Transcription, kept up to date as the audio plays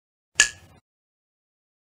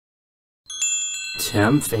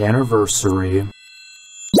10th anniversary.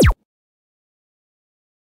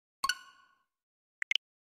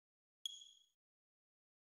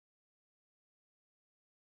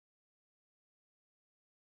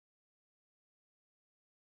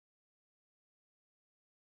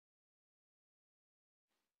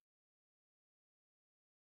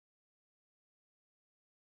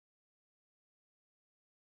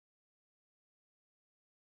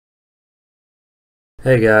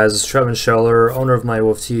 Hey guys, it's Trevin Scheller, owner of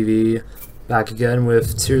MightyWolfTV, back again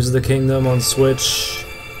with Tears of the Kingdom on Switch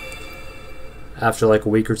after like a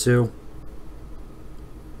week or two.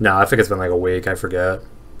 No, I think it's been like a week, I forget.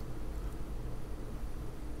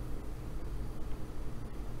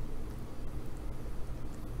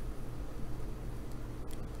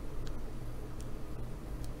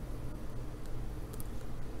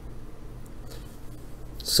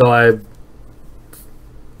 So I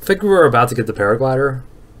think we were about to get the Paraglider.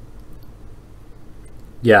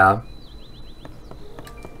 Yeah.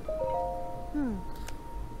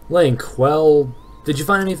 Link, well, did you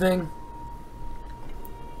find anything?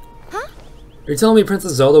 Huh? Are you telling me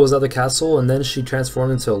Princess Zelda was at the castle and then she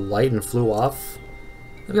transformed into a light and flew off?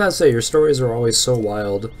 I've got to say, your stories are always so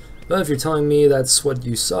wild. But if you're telling me that's what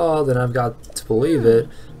you saw, then I've got to believe it.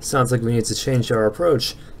 Sounds like we need to change our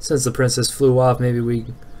approach. Since the princess flew off, maybe we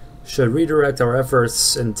should redirect our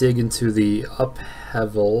efforts and dig into the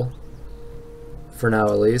upheaval, for now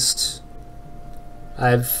at least.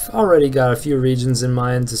 I've already got a few regions in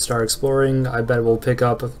mind to start exploring. I bet we'll pick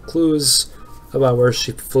up clues about where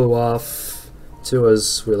she flew off to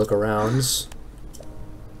as we look around.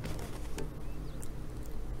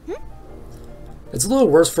 It's a little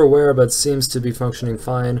worse for wear, but seems to be functioning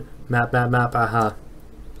fine. Map, aha.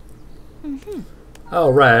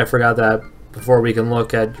 Oh right, I forgot that. Before we can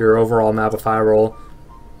look at your overall map of Hyrule,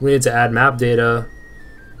 we need to add map data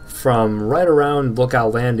from right around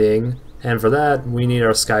Lookout Landing, and for that we need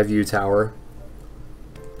our Skyview Tower.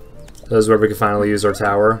 This is where we can finally use our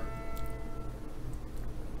tower.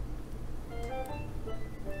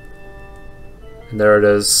 And there it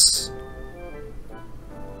is.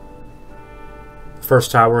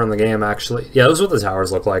 First tower in the game, actually. Yeah, this is what the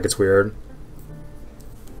towers look like, it's weird.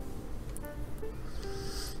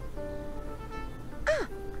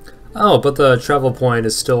 Oh, but the travel point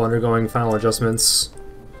is still undergoing final adjustments.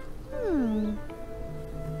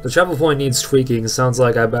 The travel point needs tweaking. Sounds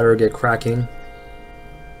like I better get cracking.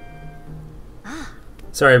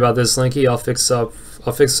 Sorry about this, Linky. I'll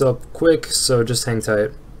fix up quick, so just hang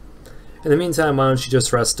tight. In the meantime, why don't you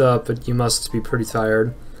just rest up, but you must be pretty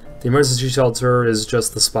tired. The emergency shelter is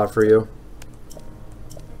just the spot for you.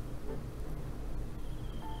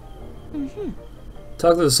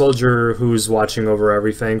 Talk to the soldier who's watching over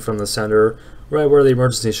everything from the center, right where the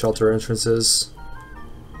emergency shelter entrance is.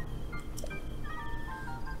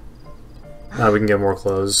 Now we can get more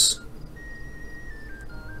clothes.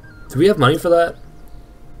 Do we have money for that?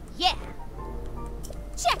 Yeah.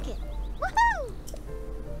 Check it. Woohoo!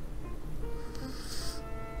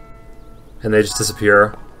 And they just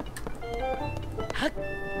disappear.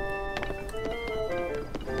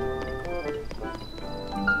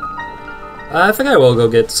 I think I will go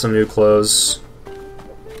get some new clothes.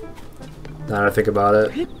 Now that I think about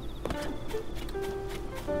it.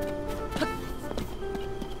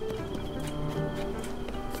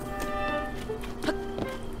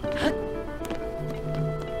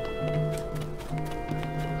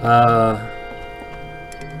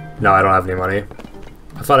 No, I don't have any money.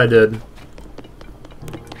 I thought I did.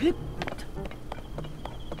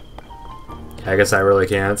 I guess I really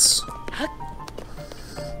can't.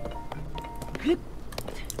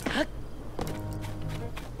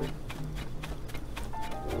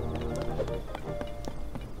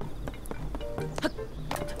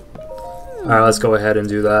 Alright, let's go ahead and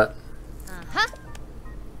do that.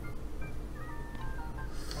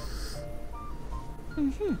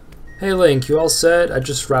 Hey Link, you all set? I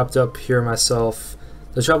just wrapped up here myself.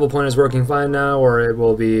 The travel point is working fine now, or it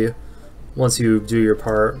will be once you do your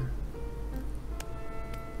part.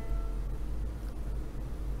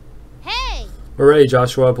 Hey! We're ready,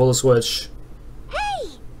 Joshua. Pull the switch. Hey!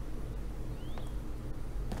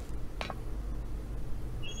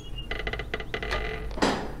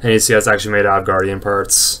 And you see that's actually made out of Guardian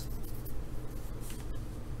parts.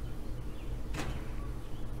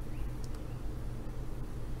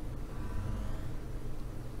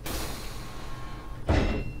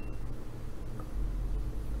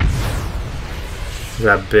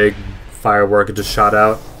 That big firework it just shot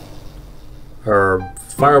out. Or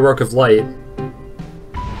firework of light.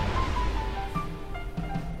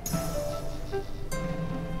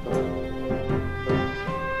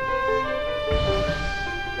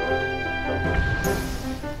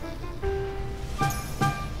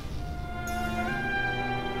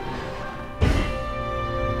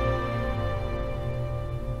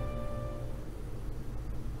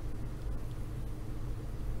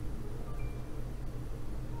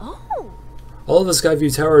 All of the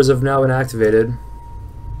Skyview towers have now been activated.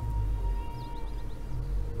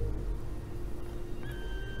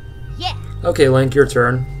 Yeah. Okay, Link, your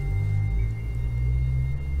turn.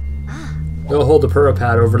 Go hold the Purra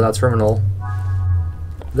pad over that terminal.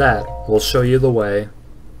 That will show you the way.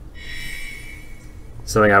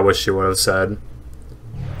 Something I wish she would have said.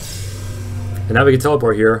 And now we can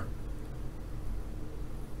teleport here.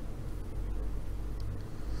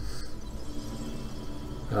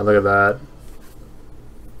 Oh, look at that.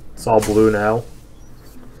 It's all blue now.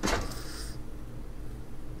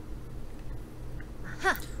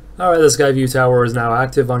 Alright, the Skyview Tower is now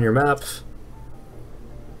active on your map.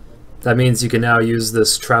 That means you can now use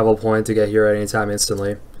this travel point to get here at any time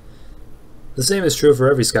instantly. The same is true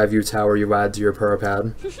for every Skyview Tower you add to your Purra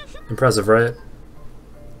pad. Impressive, right?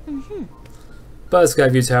 But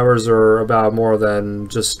Skyview Towers are about more than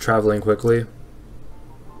just traveling quickly.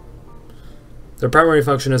 Their primary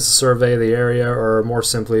function is to survey the area, or more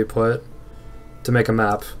simply put, to make a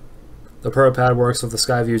map. The Purra pad works with the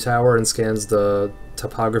Skyview Tower and scans the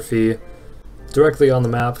topography directly on the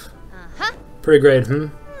map. Pretty great,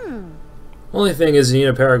 Only thing is you need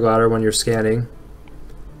a paraglider when you're scanning.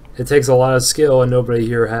 It takes a lot of skill and nobody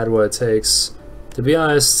here had what it takes. To be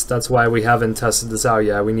honest, that's why we haven't tested this out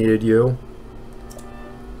yet. We needed you.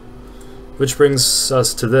 Which brings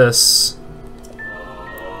us to this.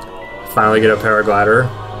 Finally get a paraglider.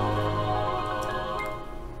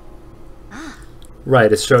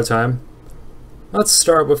 Right, it's showtime. Let's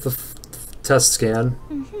start with the test scan.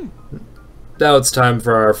 Now it's time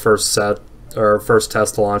for our first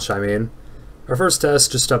test launch, I mean. Our first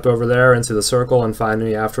test, just step over there into the circle and find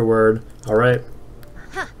me afterward. Alright?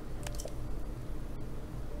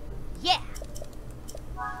 Yeah.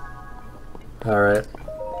 Alright.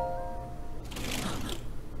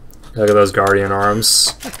 Look at those guardian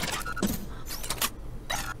arms.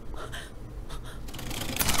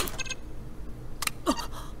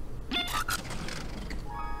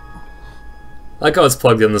 I like how it's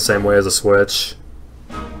plugged in the same way as a Switch.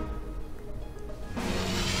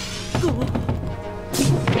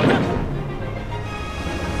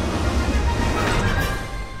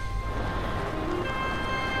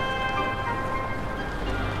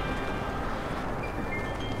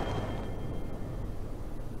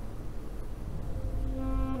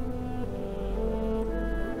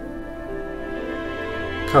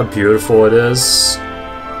 How beautiful it is.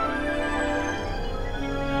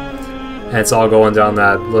 And it's all going down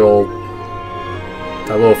that little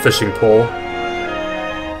fishing pole.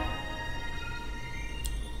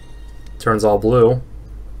 Turns all blue.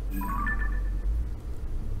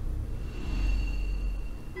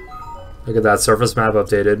 Look at that surface map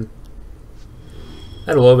updated.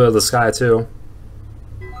 And a little bit of the sky too.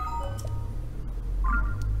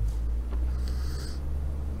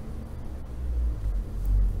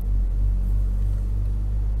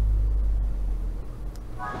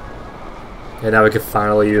 And now we can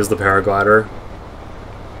finally use the paraglider.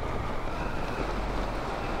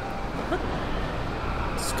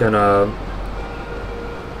 Just gonna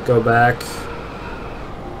go back.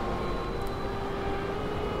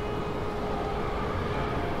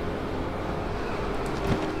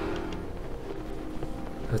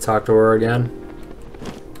 I talk to her again.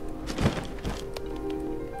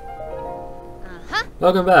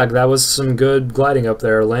 Welcome back. That was some good gliding up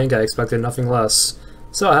there, Link. I expected nothing less.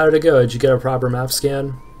 So, how did it go? Did you get a proper map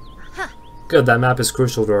scan? Good, that map is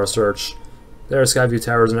crucial to our search. There are Skyview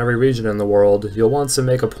towers in every region in the world. You'll want to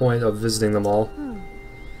make a point of visiting them all.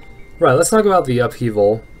 Right, let's talk about the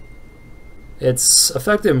upheaval. It's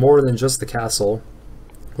affected more than just the castle.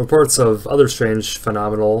 Reports of other strange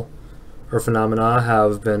phenomena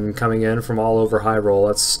have been coming in from all over Hyrule.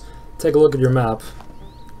 Let's take a look at your map.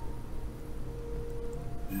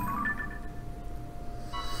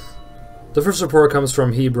 The first report comes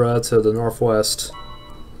from Hebra to the northwest.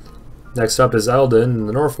 Next up is Eldin in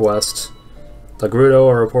the northwest. The Gerudo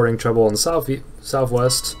are reporting trouble in the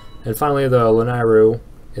southwest. And finally the Lunairu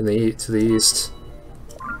in to the east.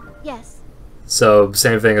 Yes. So,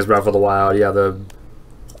 same thing as Breath of the Wild. Yeah,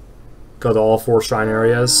 go to all 4 shrine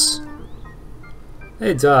areas.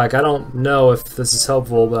 Hey Doc, I don't know if this is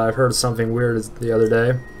helpful, but I heard something weird the other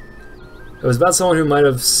day. It was about someone who might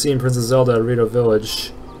have seen Princess Zelda at Rito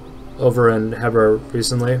Village over in Hebra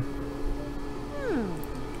recently.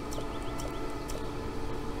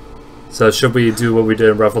 So should we do what we did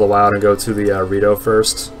in Breath of the Wild and go to the Rito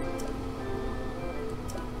first?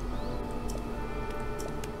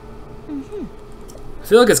 I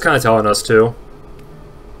feel like it's kind of telling us to.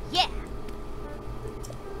 Yeah.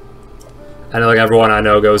 I know, like, everyone I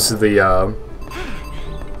know goes to the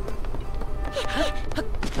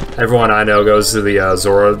Everyone I know goes to the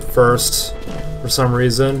Zora first, for some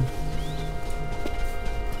reason.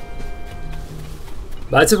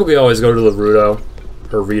 But I typically always go to the Rudo,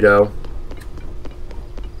 or Rito.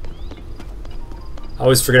 I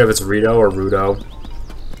always forget if it's Rito or Rudo.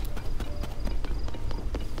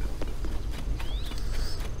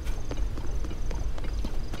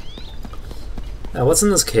 Now, what's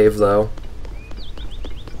in this cave, though?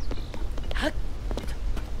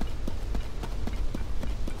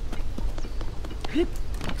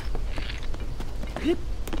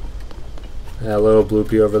 Yeah, a little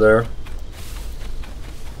bloopy over there.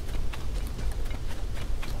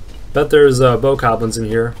 Bet there's bokoblins in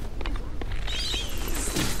here.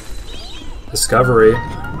 Discovery.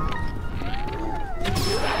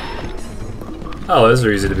 Oh, those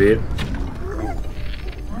are easy to beat.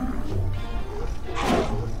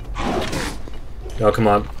 Oh, come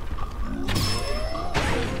on.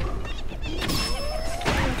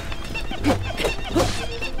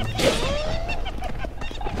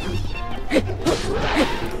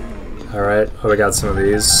 Alright, oh, we got some of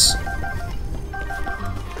these.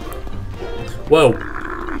 Whoa!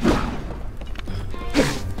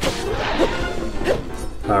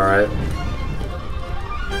 Alright.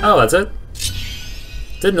 Oh, that's it?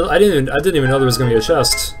 I didn't even know there was gonna be a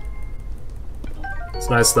chest. It's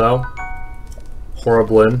nice though.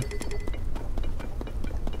 Horriblin.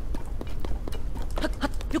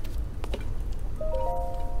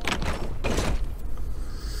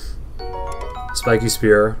 Spiky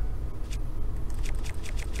spear.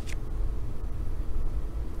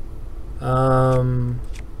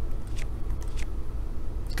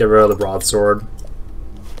 Get rid of the broadsword.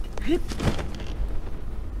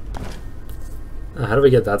 How do we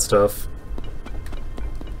get that stuff?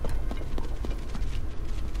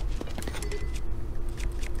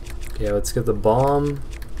 Okay, let's get the bomb.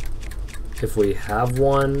 If we have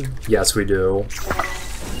one. Yes, we do.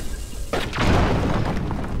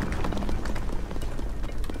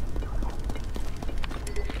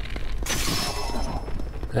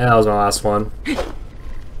 Yeah, that was my last one.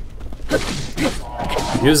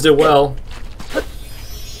 Used it well.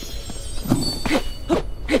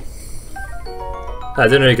 I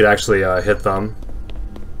didn't know you could actually hit them.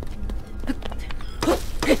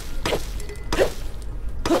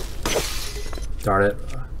 Darn it.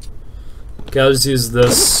 Okay, I'll just use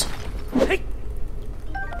this. Okay,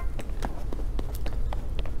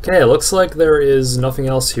 it looks like there is nothing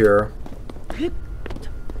else here.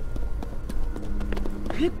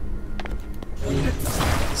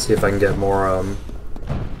 See if I can get more,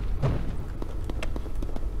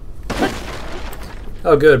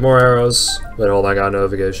 Oh good, more arrows. Wait, hold on, I got a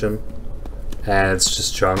notification. And it's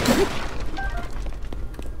just junk.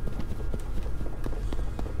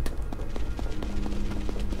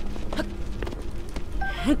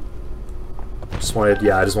 Just wanted,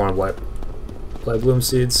 yeah, I just wanted white bloom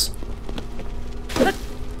seeds.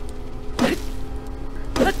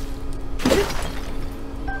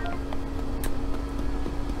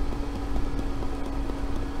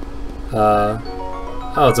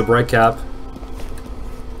 Oh, it's a bright cap.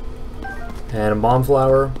 And a bomb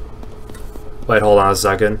flower. Wait, hold on a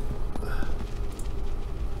second.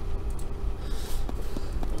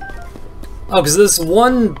 Oh, because this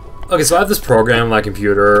one... Okay, so I have this program on my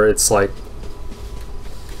computer, it's like...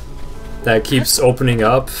 that keeps opening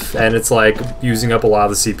up, and it's like using up a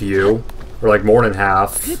lot of the CPU. Or like more than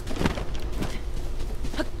half.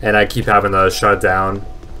 And I keep having to shut it down.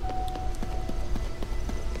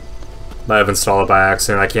 Might have installed it by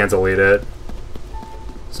accident, I can't delete it.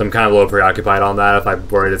 So I'm kind of a little preoccupied on that if I'm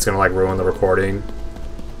worried it's gonna like ruin the recording.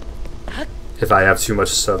 If I have too much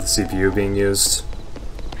of the CPU being used.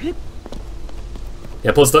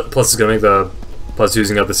 Yeah, plus it's gonna make the... Plus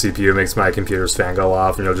using up the CPU makes my computer's fan go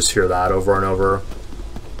off and you'll just hear that over and over.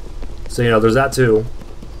 So, you know, there's that too.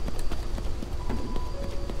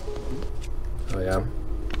 Oh yeah.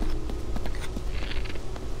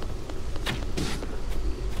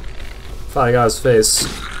 Thought I got his face.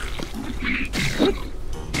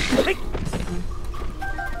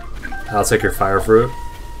 I'll take your fire fruit.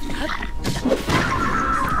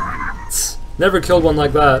 Never killed one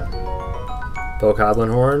like that.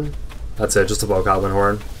 Bokoblin horn. That's it, just a bokoblin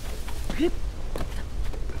horn.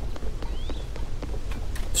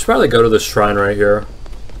 Should probably go to this shrine right here.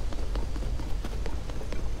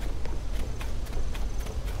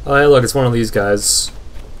 Oh hey, look, it's one of these guys.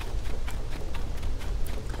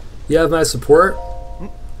 You have my support?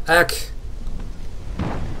 Eck.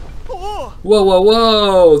 Whoa, whoa,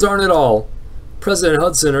 whoa! Darn it all! President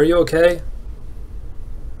Hudson, are you okay?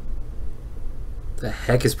 The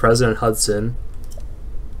heck is President Hudson?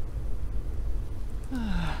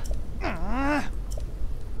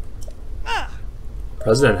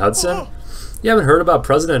 President Hudson? You haven't heard about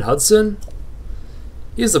President Hudson?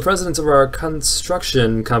 He's the president of our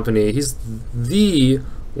construction company. He's the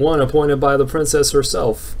one appointed by the princess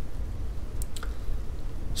herself.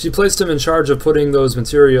 She placed him in charge of putting those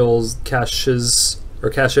materials caches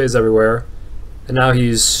everywhere, and now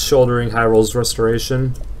he's shouldering Hyrule's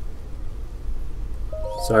restoration.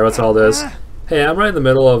 Sorry, what's all this? Hey, I'm right in the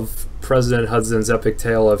middle of President Hudson's epic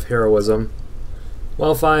tale of heroism.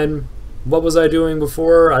 Well, fine. What was I doing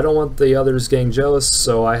before? I don't want the others getting jealous,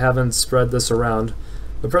 so I haven't spread this around.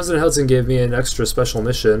 But President Hudson gave me an extra special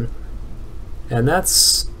mission, and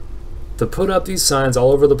that's to put up these signs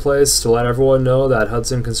all over the place to let everyone know that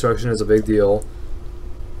Hudson construction is a big deal.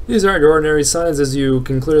 These aren't ordinary signs, as you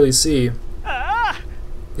can clearly see.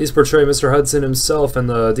 These portray Mr. Hudson himself in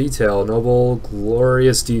the detail, noble,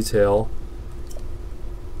 glorious detail.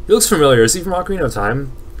 He looks familiar. Is he from Ocarina of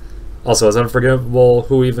Time? Also, it's unforgivable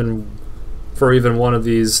for even one of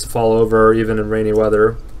these to fall over, even in rainy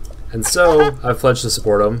weather. And so, I've pledged to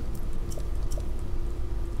support him.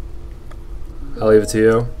 I'll leave it to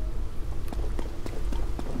you.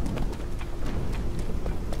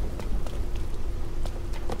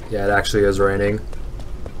 Yeah, it actually is raining.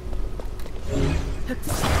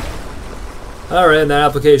 Alright, and that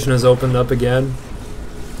application is opened up again.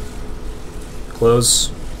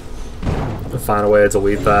 Close. I'll find a way to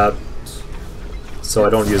delete that so I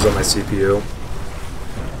don't use up my CPU.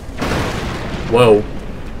 Whoa.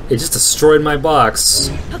 It just destroyed my box.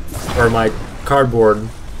 Or my cardboard.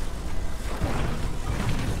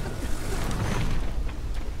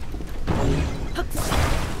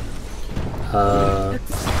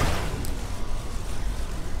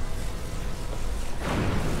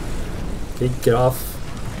 Okay, get off.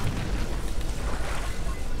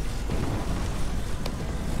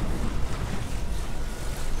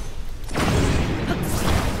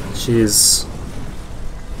 Jeez.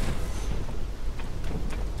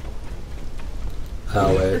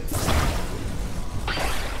 Oh, wait.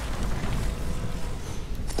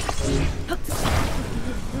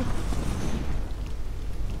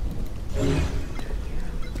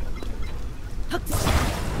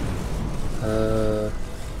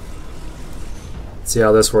 See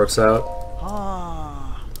how this works out.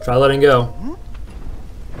 Try letting go.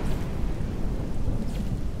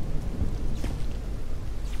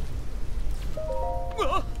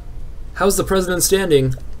 How's the president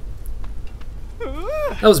standing?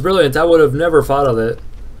 That was brilliant. I would have never thought of it.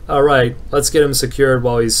 Alright, let's get him secured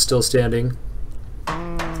while he's still standing.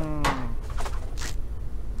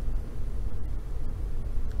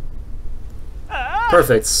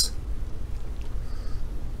 Perfect.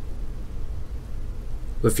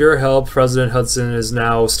 With your help, President Hudson is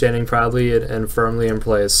now standing proudly and firmly in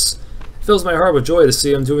place. It fills my heart with joy to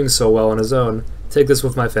see him doing so well on his own. Take this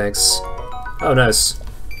with my thanks. Oh, nice.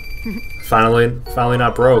 Finally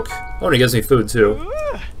not broke. Oh, and he gives me food, too.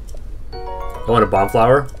 I want a bomb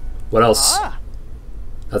flower? What else?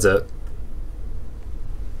 That's it.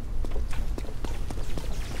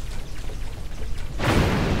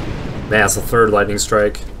 Man, it's the third lightning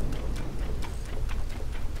strike.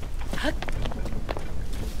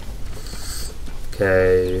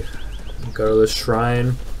 Okay, go to the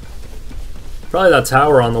shrine. Probably that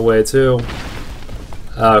tower on the way too.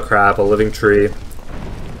 Oh crap, a living tree.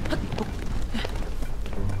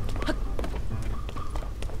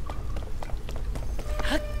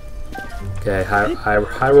 Okay,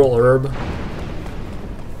 Hyrule Herb.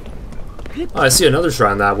 Oh, I see another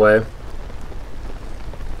shrine that way.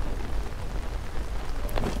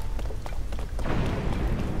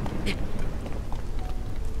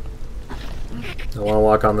 I want to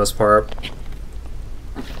walk on this part.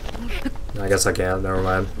 I guess I can't, never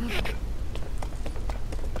mind.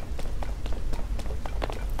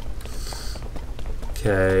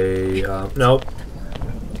 Okay, nope.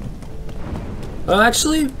 Oh,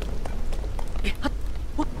 actually... Yeah,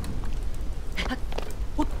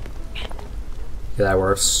 that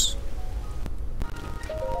works.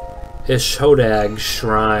 Ishodag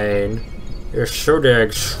Shrine.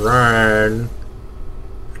 Ishodag Shrine.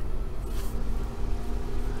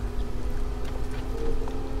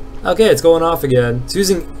 Okay, it's going off again. It's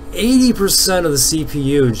using 80% of the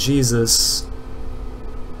CPU, Jesus.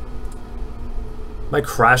 Might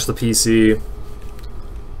crash the PC.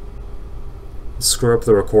 Screw up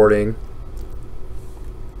the recording.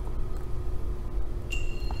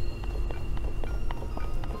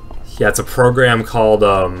 Yeah, it's a program called,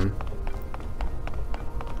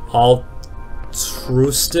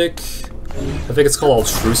 Altruistic? I think it's called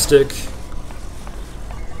Altruistic.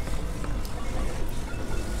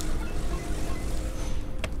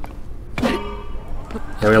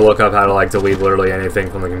 I'm gonna look up how to like delete literally anything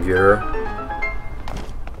from the computer.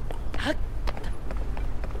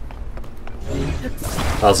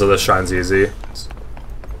 Also, this shrine's easy.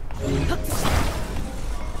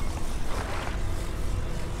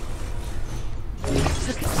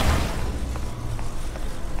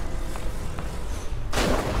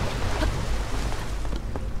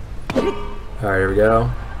 Alright, here we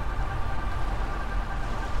go.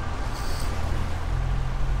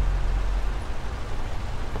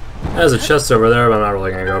 There's a chest over there, but I'm not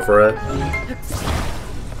really gonna go for it.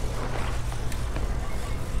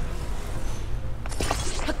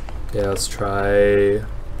 Okay, let's try...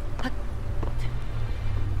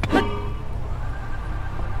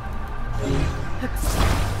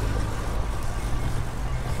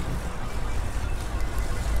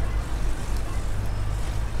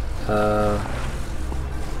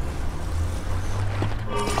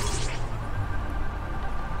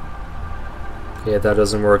 Yeah, that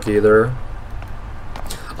doesn't work either.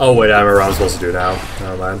 Oh wait, I remember what I'm supposed to do now.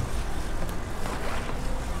 Never mind.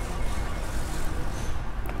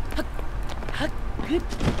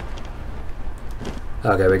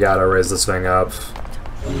 Okay, we gotta raise this thing up.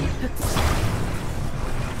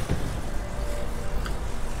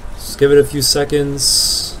 Just give it a few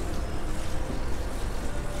seconds.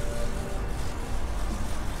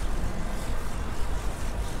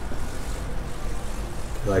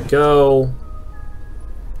 Let go.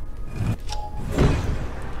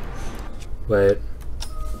 Wait.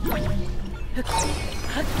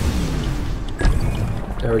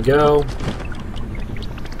 There we go.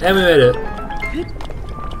 And we made it.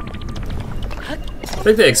 I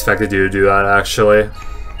think they expected you to do that, actually.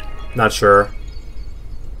 Not sure.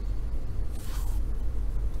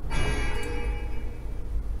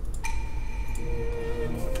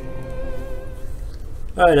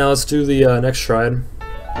 Alright, now let's do the next shrine.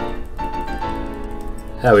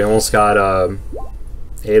 Yeah, we almost got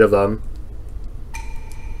 8 of them.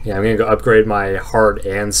 Yeah, I'm gonna go upgrade my heart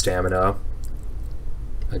and stamina.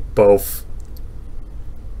 Like both.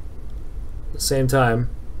 At the same time.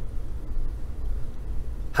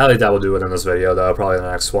 Highly doubt we'll do it in this video though, probably the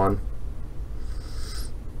next one.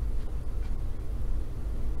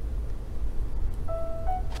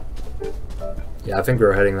 Yeah, I think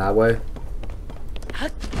we're heading that way.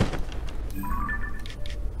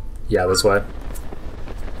 Yeah, this way.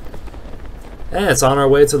 And it's on our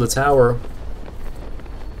way to the tower.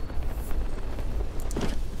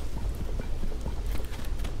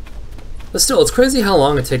 But still, it's crazy how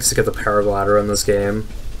long it takes to get the paraglider in this game.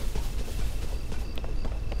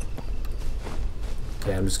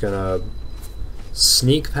 Okay, I'm just gonna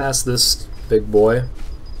sneak past this big boy.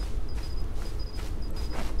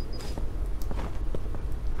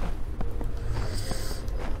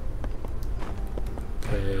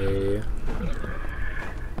 Okay.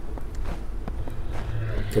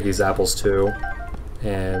 Get these apples too.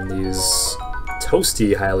 And these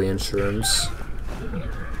toasty Hylian shrooms.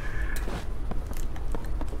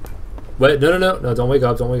 Wait, no, don't wake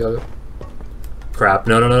up, don't wake up. Crap,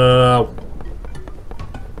 no.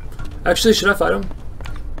 Actually, should I fight him?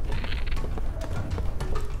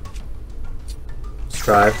 Let's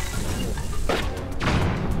try.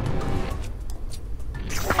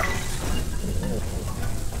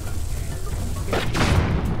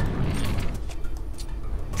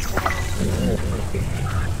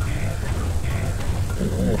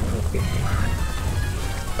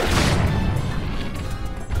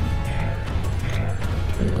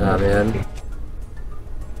 Ah, man.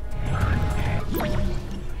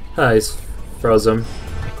 Ah, he's frozen.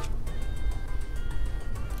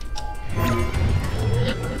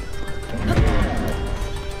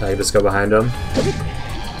 I can just go behind him.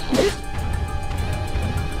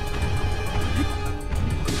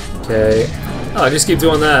 Okay. Oh, I just keep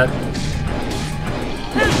doing that.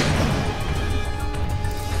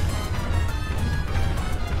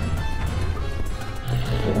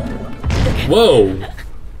 Whoa!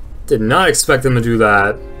 Did not expect him to do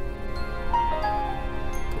that.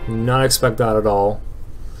 Did not expect that at all.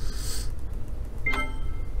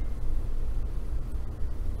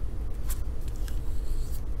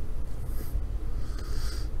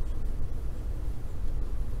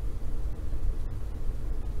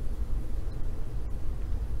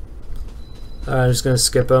 Alright, I'm just gonna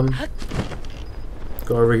skip him.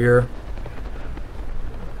 Go over here.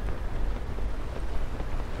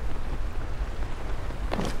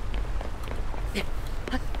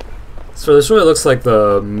 So this really looks like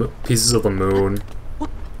the pieces of the moon.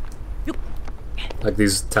 Like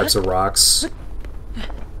these types of rocks.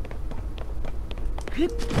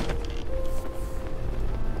 And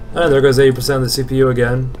there goes 80% of the CPU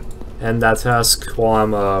again. end that task while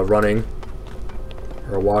I'm running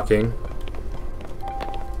or walking.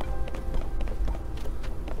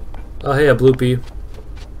 Oh hey, a bloopy.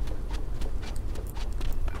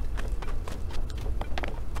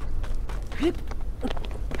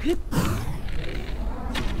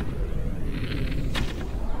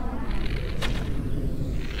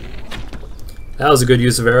 That was a good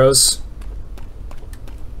use of arrows.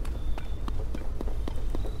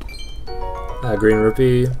 Green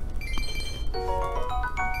rupee.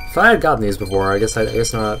 If I had gotten these before, I guess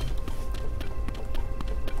not.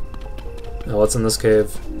 Oh, what's in this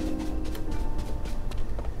cave?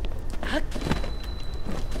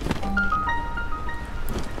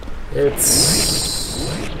 It's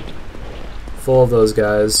full of those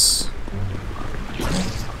guys.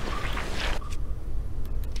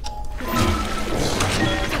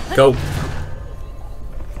 Go.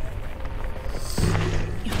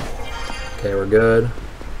 Okay, we're good.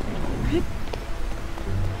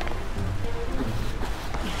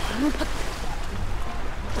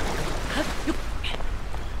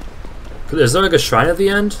 Is there like a shrine at the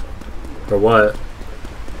end? Or what?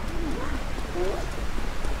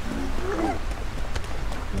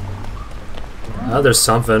 Oh, there's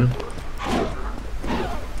something.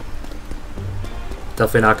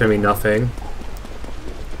 Definitely not gonna be nothing.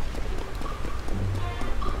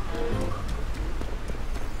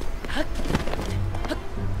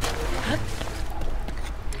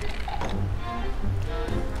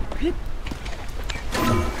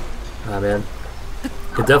 Ah, man.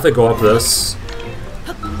 Could definitely go up this.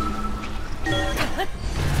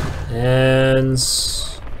 And...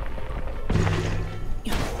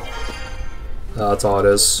 oh, that's all it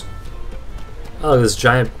is. Oh, this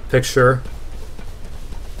giant picture.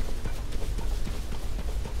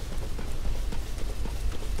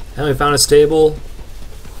 And we found a stable.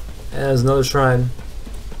 And there's another shrine.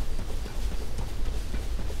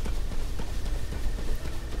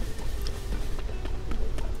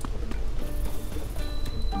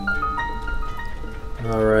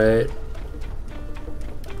 Alright.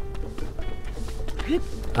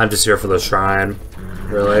 I'm just here for the shrine.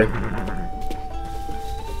 Really?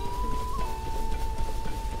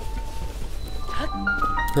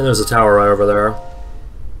 And there's a tower right over there.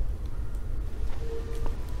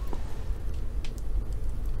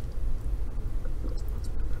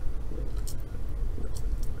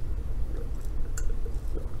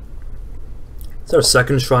 It's our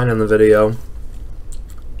second shrine in the video.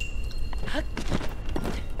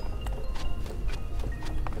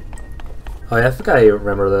 Oh yeah, I think I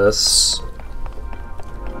remember this.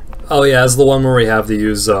 Oh yeah, it's the one where we have to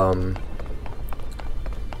use, hold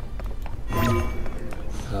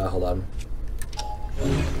on.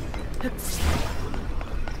 It's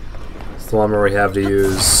the one where we have to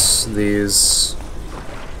use these.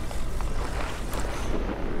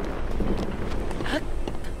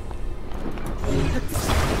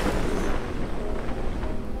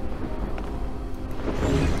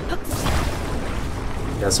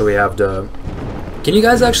 Yeah, so we have to... Can you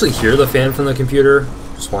guys actually hear the fan from the computer?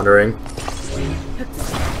 Just wondering.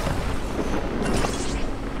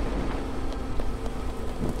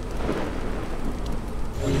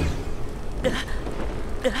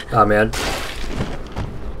 Oh man.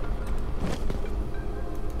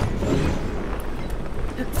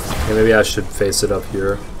 Okay, maybe I should face it up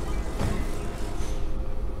here.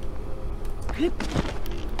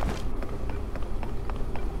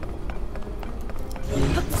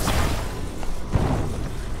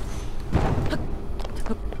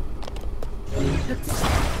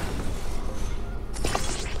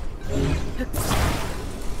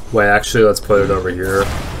 Wait, actually, let's put it over here.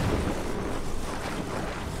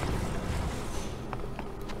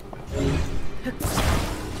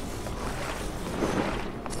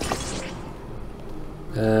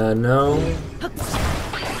 No.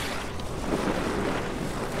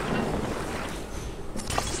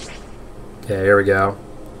 Okay, here we go.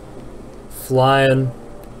 Flying.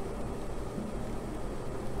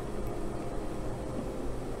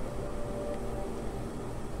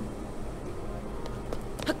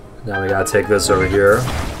 Now we gotta take this over here.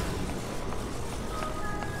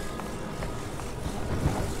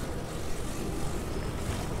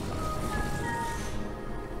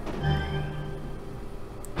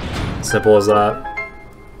 Simple as that.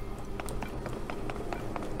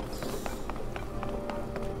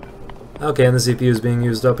 Okay, and the CPU is being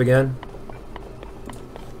used up again.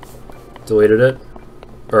 Deleted it.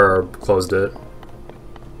 Or closed it.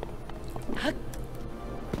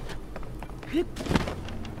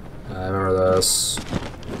 I remember this.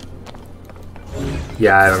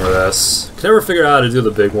 Yeah, I remember this. Could never figure out how to do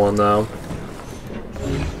the big one though.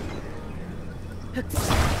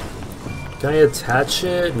 Can I attach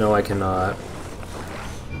it? No, I cannot.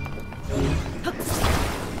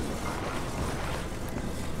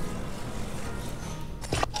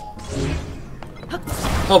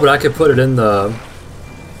 Oh, but I could put it in the...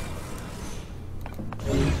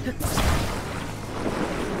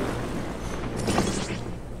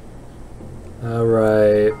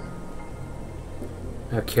 Alright.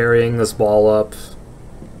 Now carrying this ball up.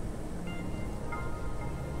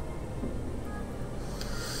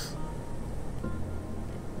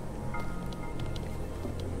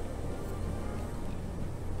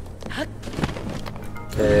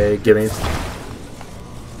 Okay, give me.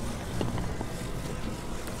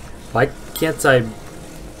 Why can't I?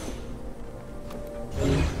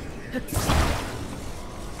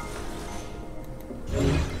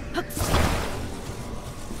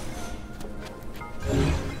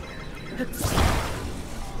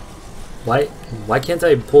 Why can't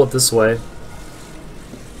I pull it this way?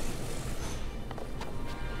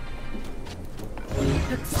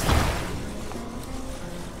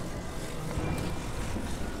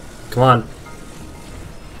 Come on.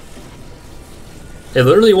 It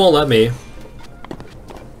literally won't let me.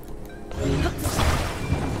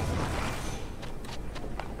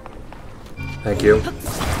 Thank you.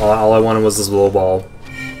 All I wanted was this little ball.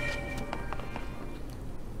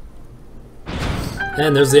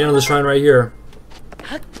 And there's the end of the shrine right here.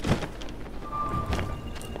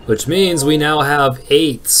 Which means we now have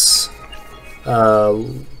 8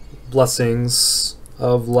 blessings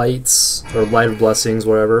of lights, or light of blessings,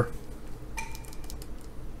 whatever.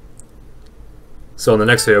 So in the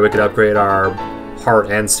next video we could upgrade our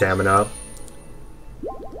heart and stamina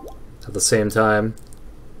at the same time.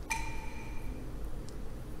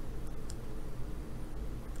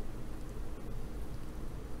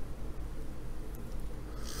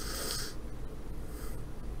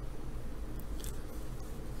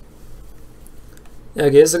 Yeah,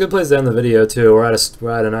 okay, it's a good place to end the video too. We're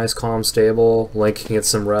at a nice calm stable. Link can get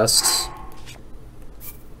some rest.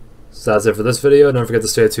 So that's it for this video. Don't forget to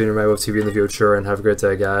stay tuned to MightyWolfTV in the future, and have a great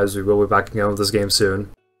day, guys. We will be back again with this game soon.